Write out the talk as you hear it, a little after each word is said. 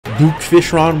Duke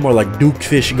Fish Ron, more like Duke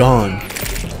Fish Gone.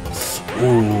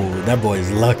 Ooh, that boy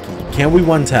is lucky. Can we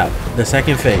one tap the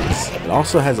second phase? It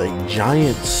also has a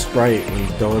giant sprite when you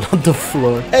throw it on the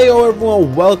floor. Hey yo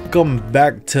everyone, welcome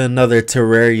back to another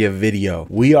Terraria video.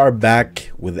 We are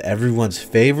back with everyone's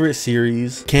favorite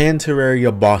series. Can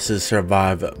Terraria bosses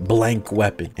survive blank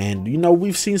weapon? And you know,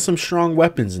 we've seen some strong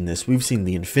weapons in this. We've seen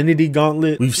the Infinity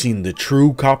Gauntlet, we've seen the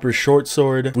true copper short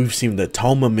sword, we've seen the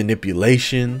Toma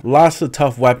manipulation, lots of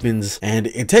tough weapons. And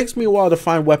it takes me a while to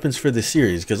find weapons for this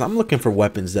series because I'm looking for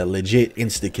weapons that legit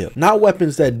insta kill, not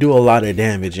weapons that do a lot of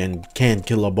damage and can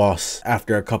kill a boss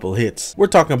after a couple hits. We're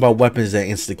talking about weapons that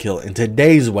insta kill, and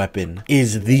today's weapon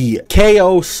is the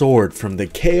KO sword from the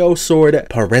KO sword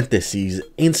parentheses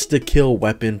insta kill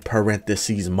weapon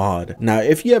parentheses mod. Now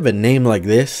if you have a name like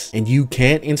this and you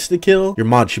can't insta kill, your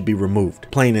mod should be removed,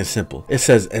 plain and simple. It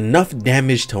says enough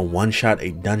damage to one shot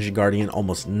a dungeon guardian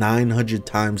almost 900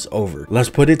 times over. Let's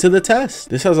put it to the test.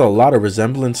 This has a lot of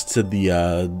resemblance to the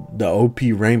OP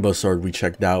rainbow sword we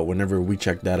checked out whenever we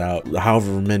checked that out,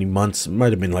 however many months,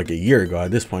 might have been like a year ago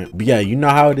at this point. But yeah, you know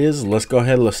how it is. Let's go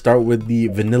ahead, let's start with the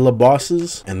vanilla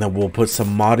bosses, and then we'll put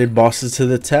some modded bosses to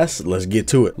the test. Let's get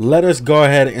to it. Let us go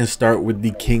ahead and start with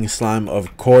the King Slime,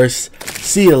 of course.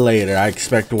 See you later. I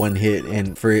expect one hit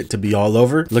and for it to be all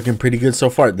over. Looking pretty good so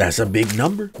far. That's a big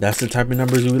number. That's the type of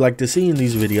numbers we like to see in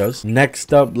these videos.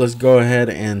 Next up, let's go ahead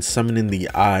and summon in the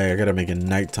eye. I gotta make it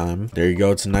nighttime. There you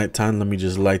go, it's nighttime. Let me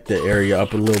just light the area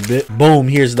up a little bit. Boom,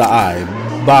 here's the eye.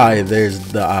 Bye,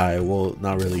 there's the eye. Well,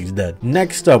 not really, he's dead.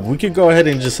 Next up, we could go ahead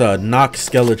and just knock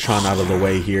Skeletron out of the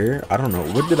way here. I don't know,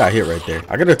 what did I hit right there?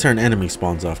 I gotta turn enemy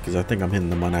spawns off because I think I'm hitting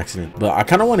them on accident, but I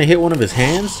kind of want to hit one of his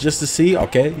hands just to see.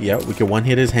 Okay, yeah, we can one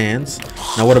hit his hands.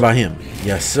 Now what about him?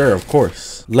 Yes sir, of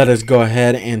course. Let us go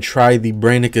ahead and try the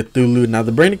Brain of Cthulhu. Now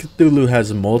the Brain of Cthulhu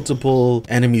has multiple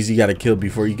enemies you gotta kill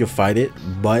before you can fight it,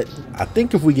 but I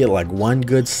think if we get like one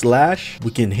good slash,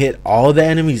 we can hit all the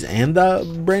enemies and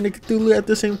the Brain of Cthulhu at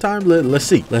the same time. Let's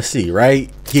see right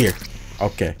here.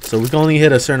 Okay, so we can only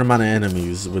hit a certain amount of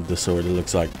enemies with the sword, it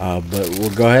looks like, but we'll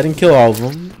go ahead and kill all of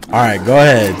them. All right, go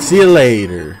ahead, see you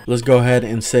later. Let's go ahead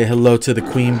and say hello to the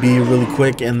Queen Bee really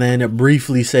quick and then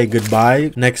briefly say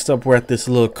goodbye. Next up, we're at this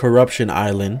little corruption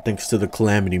island, thanks to the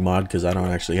Calamity mod, because I don't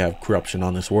actually have corruption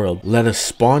on this world. Let us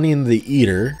spawn in the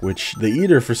Eater, which the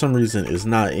Eater for some reason is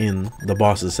not in the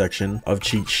bosses section of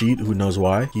cheat sheet. Who knows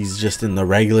why? He's just in the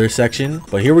regular section.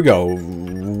 But here we go.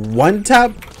 One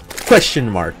tap? Question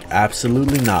mark.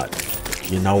 Absolutely not.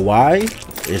 You know why?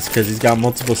 It's because he's got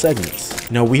multiple segments.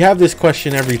 Now we have this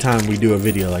question every time we do a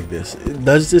video like this.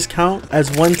 Does this count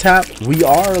as one tap? We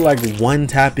are like one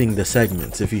tapping the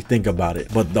segments if you think about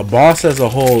it, but the boss as a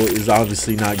whole is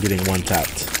obviously not getting one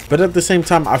tapped. But at the same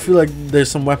time, I feel like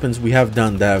there's some weapons we have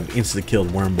done that have insta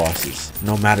killed worm bosses,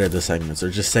 no matter the segments, or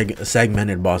just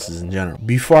segmented bosses in general.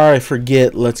 Before I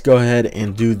forget, let's go ahead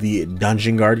and do the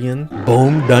Dungeon Guardian.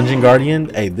 Boom, Dungeon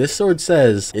Guardian. Hey, this sword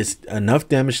says it's enough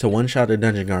damage to one shot a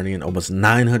Dungeon Guardian almost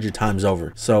 900 times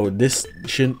over. So this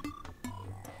shouldn't...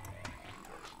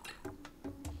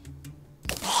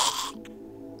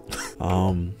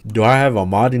 do I have a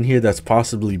mod in here that's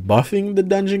possibly buffing the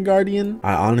Dungeon Guardian?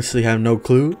 I honestly have no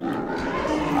clue.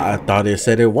 I thought it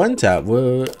said it one tap.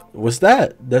 What's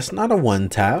that? That's not a one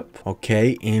tap.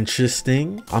 Okay,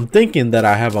 interesting. I'm thinking that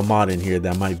I have a mod in here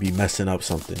that might be messing up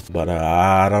something, but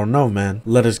I don't know, man.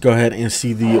 Let us go ahead and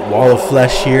see the wall of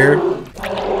flesh here.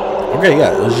 Okay,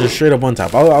 yeah, it was just straight up one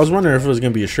tap. I was wondering if it was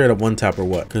gonna be a straight up one tap or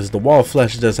what, because the wall of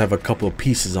flesh does have a couple of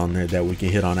pieces on there that we can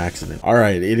hit on accident. All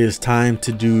right, it is time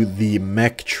to do the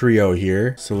mech trio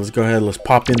here. So let's go ahead, let's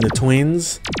pop in the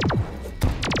twins.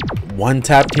 One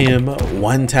tapped him,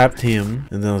 one tapped him,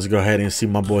 and then let's go ahead and see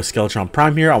my boy Skeletron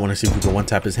Prime here. I want to see if we can one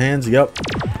tap his hands. Yep,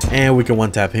 and we can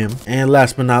one tap him. And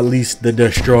last but not least, the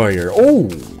Destroyer. Oh,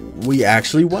 we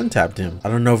actually one tapped him. I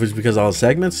don't know if it's because all the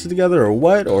segments together or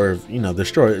what, or if, you know, the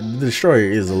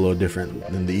Destroyer is a little different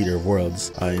than the Eater of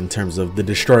Worlds in terms of the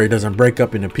Destroyer doesn't break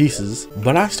up into pieces,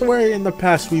 but I swear in the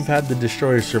past we've had the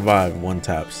Destroyer survive one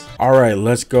taps. All right,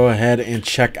 let's go ahead and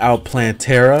check out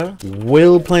Plantera.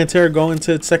 Will Plantera go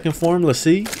into its second form? Let's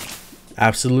see.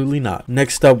 Absolutely not.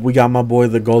 Next up, we got my boy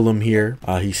the Golem here.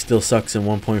 He still sucks in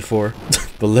 1.4.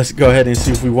 But let's go ahead and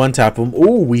see if we one tap him.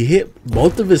 Oh, we hit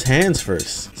both of his hands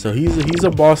first. So he's a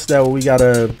boss that we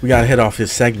gotta hit off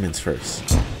his segments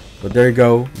first. But there you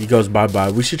go. He goes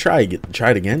bye-bye. We should try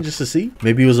it again just to see.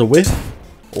 Maybe it was a whiff.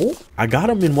 Oh, I got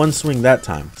him in one swing that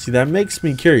time. See, that makes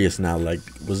me curious now. Like,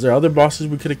 was there other bosses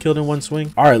we could have killed in one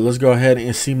swing? All right, let's go ahead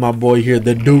and see my boy here,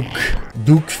 the Duke.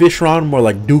 Duke Fishron, more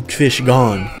like Duke Fish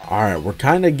Gone. All right, we're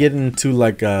kind of getting to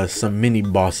like some mini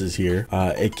bosses here,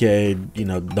 aka, you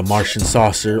know, the Martian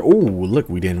Saucer. Oh, look,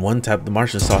 we didn't one tap the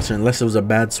Martian Saucer unless it was a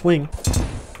bad swing.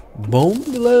 Boom.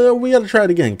 We gotta try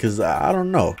it again because I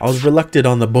don't know. I was reluctant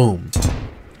on the boom.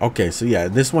 Okay, so yeah,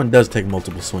 this one does take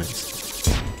multiple swings.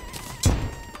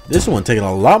 This one taking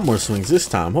a lot more swings this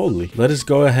time. Holy. Let us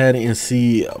go ahead and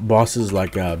see bosses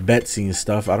like Betsy and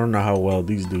stuff. I don't know how well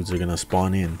these dudes are gonna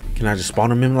spawn in. Can I just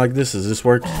spawn them in like this? Does this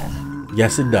work?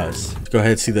 Yes, it does. Let's go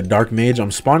ahead and see the Dark Mage.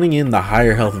 I'm spawning in the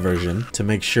higher health version to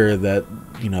make sure that,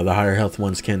 you know, the higher health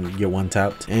ones can get one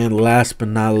tapped. And last but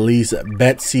not least,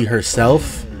 Betsy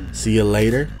herself. See you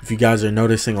later. If you guys are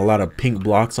noticing a lot of pink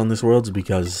blocks on this world, it's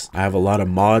because I have a lot of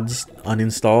mods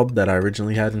uninstalled that I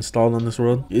originally had installed on this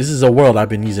world. This is a world I've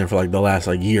been using for like the last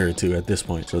like year or two at this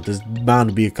point, so there's bound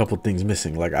to be a couple things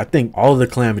missing. Like, I think all of the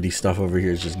Calamity stuff over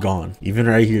here is just gone. Even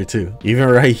right here too.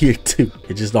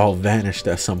 It just all vanished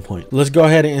at some point. Let's go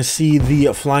ahead and see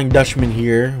the Flying Dutchman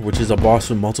here, which is a boss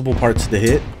with multiple parts to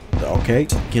hit. Okay,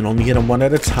 can only hit him one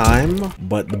at a time,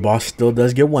 but the boss still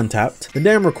does get one tapped. The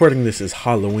day I'm recording this is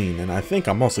Halloween, and I think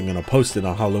I'm also gonna post it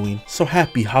on Halloween. So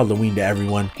happy Halloween to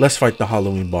everyone. Let's fight the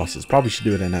Halloween bosses. Probably should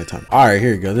do it at nighttime. All right,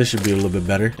 here you go. This should be a little bit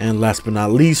better. And last but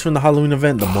not least, from the Halloween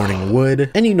event, the Morning Wood.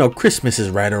 And you know, Christmas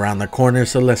is right around the corner,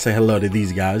 so let's say hello to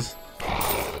these guys.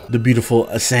 The beautiful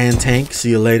Sand Tank, see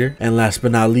you later. And last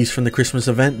but not least, from the Christmas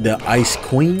event, the Ice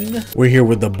Queen. We're here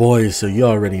with the boys, so you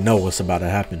already know what's about to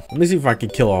happen. Let me see if I can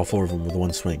kill all four of them with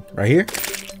one swing. Right here.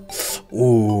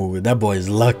 Ooh, that boy is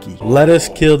lucky. Let us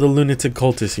kill the lunatic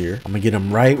cultist here. I'm gonna get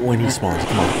him right when he spawns.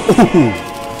 Come on.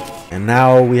 Ooh. And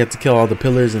now we have to kill all the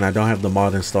pillars, and I don't have the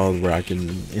mod installed where I can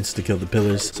insta kill the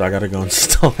pillars, so I gotta go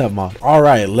install that mod. All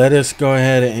right, let us go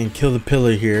ahead and kill the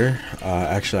pillar here.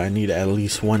 Actually, I need at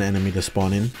least one enemy to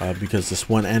spawn in, because this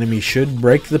one enemy should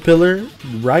break the pillar,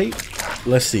 right?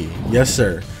 Let's see. Yes,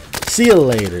 sir. See you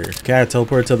later. Okay, I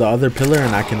teleport to the other pillar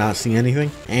and I cannot see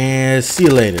anything. And see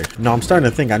you later. No, I'm starting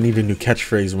to think I need a new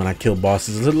catchphrase when I kill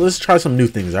bosses. Let's try some new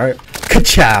things, all right?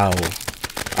 Ka-chow.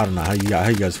 I don't know how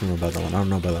you guys feel about that one. I don't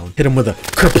know about that one. Hit him with a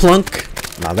kerplunk.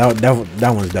 Nah,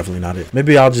 that one's definitely not it.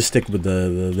 Maybe I'll just stick with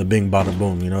the bing bada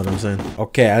boom, you know what I'm saying?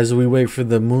 Okay, as we wait for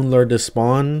the Moonlord to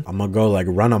spawn, I'm gonna go like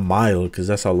run a mile because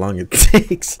that's how long it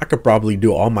takes. I could probably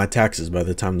do all my taxes by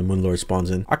the time the Moonlord spawns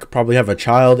in. I could probably have a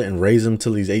child and raise him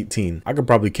till he's 18. I could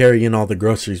probably carry in all the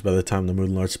groceries by the time the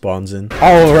Moonlord spawns in.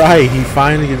 All right, he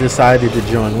finally decided to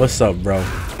join. What's up, bro?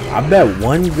 I bet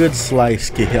one good slice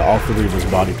could hit all three of his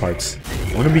body parts.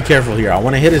 I want to be careful here. I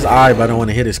want to hit his eye, but I don't want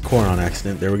to hit his core on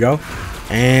accident. There we go.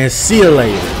 And see you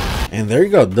later. And there you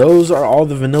go. Those are all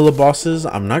the vanilla bosses.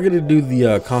 I'm not going to do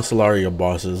the Constellaria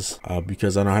bosses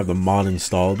because I don't have the mod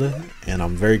installed. And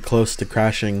I'm very close to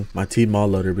crashing my T-mod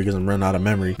loader because I'm running out of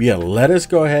memory. But yeah, let us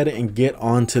go ahead and get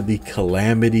on to the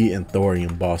Calamity and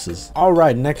Thorium bosses. All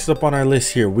right, next up on our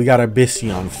list here, we got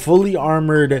Abyssion. Fully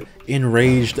armored,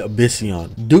 enraged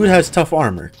Abyssion. Dude has tough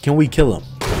armor. Can we kill him?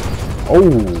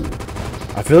 Oh,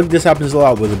 I feel like this happens a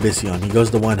lot with Abyssion. He goes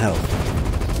to 1 health.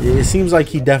 It seems like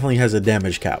he definitely has a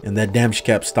damage cap, and that damage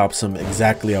cap stops him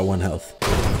exactly at 1 health.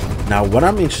 Now, what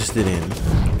I'm interested in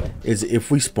is if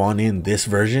we spawn in this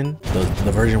version,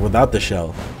 the version without the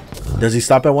shell, does he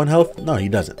stop at 1 health? No, he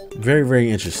doesn't. Very,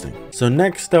 very interesting. So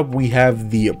next up, we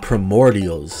have the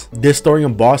Primordials. This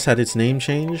Thorium boss had its name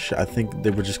changed. I think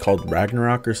they were just called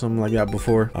Ragnarok or something like that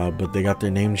before, but they got their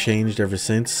name changed ever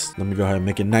since. Let me go ahead and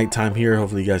make it nighttime here.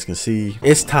 Hopefully you guys can see.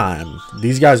 It's time.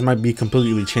 These guys might be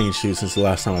completely changed too since the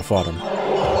last time I fought them.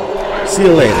 See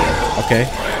you later. Okay.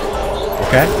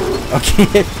 Okay.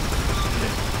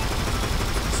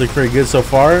 It's looking pretty good so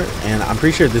far, and I'm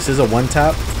pretty sure this is a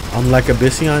 1-tap. Unlike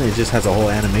Abyssion, it just has a whole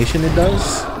animation it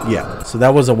does. Yeah, so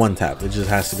that was a 1-tap. It just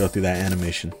has to go through that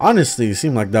animation. Honestly, it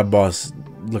seemed like that boss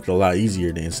looked a lot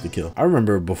easier to insta-kill. I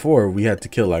remember before we had to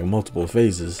kill like multiple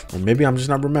phases, or maybe I'm just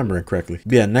not remembering correctly.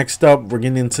 But yeah, next up, we're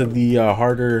getting into the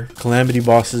harder Calamity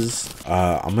bosses.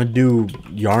 I'm gonna do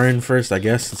Yarn first, I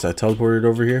guess, since I teleported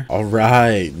over here. All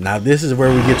right, now this is where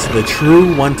we get to the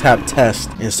true 1-tap test,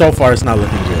 and so far it's not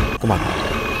looking good. Come on.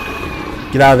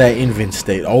 Get out of that invent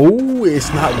state. Oh, it's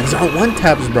not. These aren't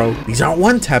 1-taps, bro. These aren't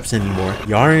 1-taps anymore.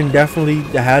 Yarn definitely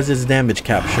has its damage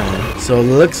cap showing. So it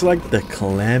looks like the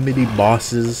Calamity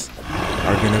bosses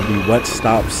are going to be what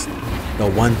stops the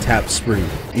 1-tap spree.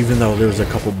 Even though there was a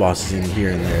couple bosses in here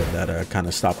and there that kind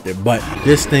of stopped it. But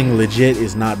this thing legit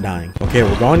is not dying. Okay,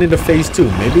 we're going into phase 2.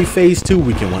 Maybe phase 2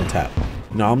 we can 1-tap.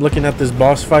 No, I'm looking at this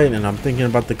boss fight and I'm thinking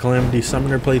about the Calamity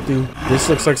Summoner playthrough. This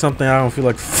looks like something I don't feel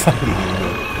like fighting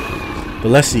anymore. But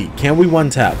let's see. Can we one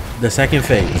tap the second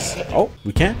phase? Oh,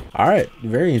 we can? Alright.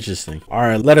 Very interesting.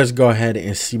 Alright, let us go ahead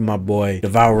and see my boy,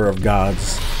 Devourer of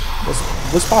Gods.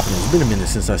 What's popping? It's been a minute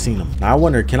since I've seen him. Now I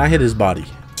wonder, can I hit his body?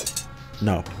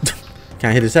 No. Can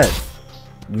I hit his head?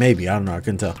 Maybe. I don't know. I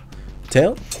couldn't tell.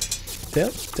 Tail?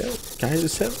 Tail? Can I hit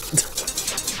his tail?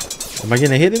 Am I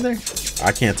getting a hit in there?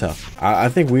 I can't tell. I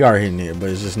think we are hitting it, but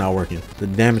it's just not working. The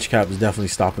damage cap is definitely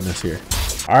stopping us here.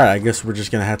 All right, I guess we're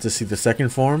just gonna have to see the second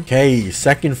form. Okay,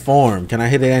 second form. Can I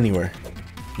hit it anywhere?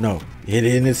 No. Hit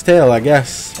it in its tail, I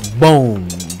guess. Boom.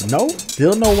 No?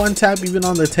 Still no one tap even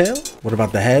on the tail? What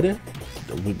about the head?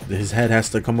 His head has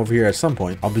to come over here at some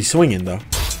point. I'll be swinging though.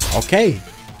 Okay.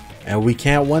 And we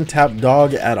can't one tap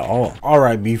dog at all.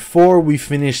 Alright, before we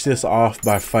finish this off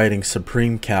by fighting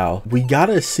Supreme Cal, we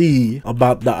gotta see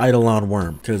about the Eidolon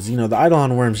Worm. Because, you know, the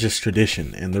Eidolon Worm is just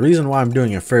tradition. And the reason why I'm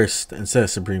doing it first instead of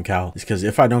Supreme Cal is because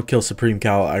if I don't kill Supreme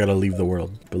Cal, I gotta leave the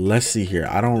world. But let's see here.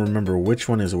 I don't remember which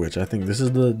one is which. I think this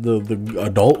is the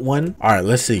adult one. Alright,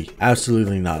 let's see.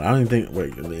 Absolutely not. I don't even think...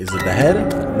 Wait, is it the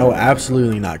head? No,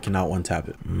 absolutely not. Cannot one tap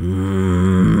it.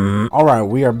 Alright,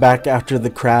 we are back after the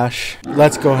crash.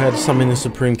 Let's go ahead and summon the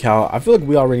Supreme Cal. I feel like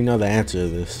we already know the answer to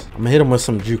this. I'm gonna hit him with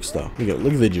some jukes though. Look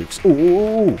at the jukes.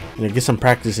 Ooh. You know, get some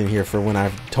practice in here for when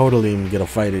I totally am gonna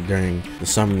fight it during the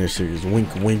Summoner series. Wink,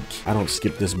 wink. I don't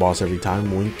skip this boss every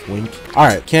time. Wink, wink.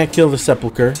 Alright, can't kill the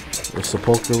Sepulcher. Or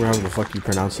Sepulcher, however the fuck you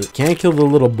pronounce it. Can't kill the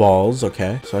little balls.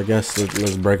 Okay, so I guess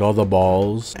let's break all the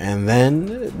balls. And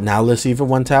then, now let's see if it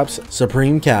one taps.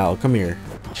 Supreme Cal, come here.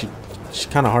 She's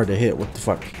kind of hard to hit. What the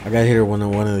fuck? I gotta hit her one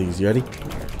of these. You ready?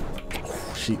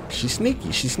 She's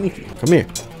sneaky. She's sneaky. Come here.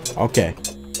 Okay.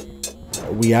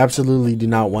 We absolutely do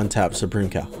not one tap Supreme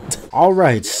Cal. All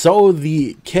right, so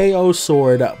the KO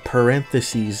sword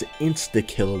parentheses insta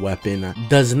kill weapon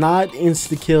does not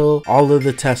insta kill all of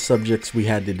the test subjects we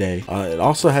had today. It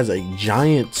also has a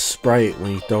giant sprite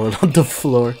when you throw it on the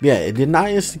floor. Yeah, it did not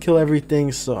insta kill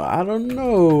everything, so I don't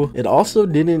know. It also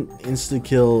didn't insta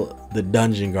kill the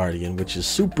Dungeon Guardian, which is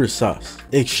super sus.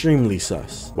 Extremely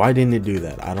sus. Why didn't it do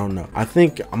that? I don't know. I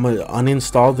think I'm gonna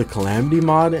uninstall the Calamity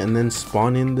mod and then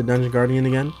spawn in the Dungeon Guardian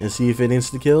again and see if it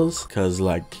insta kills. Cause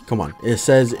like, come on. It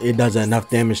says it does enough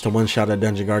damage to one shot a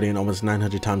Dungeon Guardian almost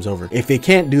 900 times over. If it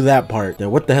can't do that part, then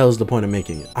what the hell is the point of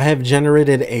making it? I have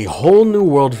generated a whole new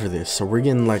world for this. So we're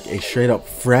getting like a straight up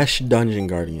fresh Dungeon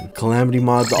Guardian. Calamity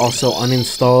mod's also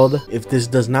uninstalled. If this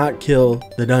does not kill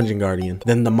the Dungeon Guardian,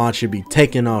 then the mod should be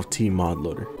taken off mod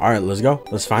loader. All right, let's go.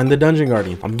 Let's find the Dungeon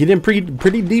Guardian. I'm getting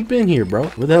pretty deep in here, bro.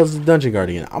 Where the hell is the Dungeon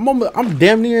Guardian? I'm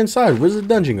damn near inside. Where's the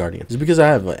Dungeon Guardian? Is it because I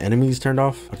have enemies turned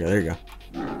off? Okay, there you go.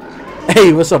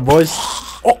 Hey, what's up, boys?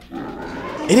 Oh,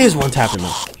 it is one tapping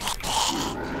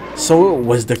though. So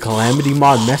was the Calamity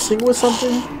mod messing with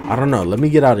something? I don't know. Let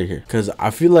me get out of here because I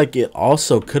feel like it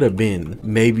also could have been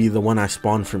maybe the one I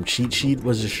spawned from cheat sheet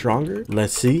was just stronger.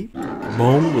 Let's see.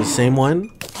 Boom, the same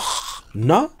one.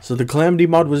 No, so the Calamity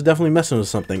mod was definitely messing with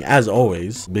something, as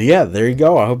always. But yeah, there you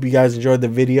go. I hope you guys enjoyed the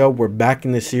video. We're back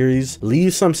in the series.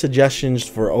 Leave some suggestions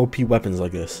for OP weapons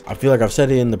like this. I feel like I've said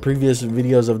it in the previous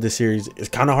videos of this series. It's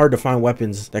kind of hard to find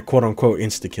weapons that quote unquote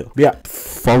insta kill. But yeah,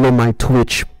 follow my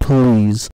Twitch, please.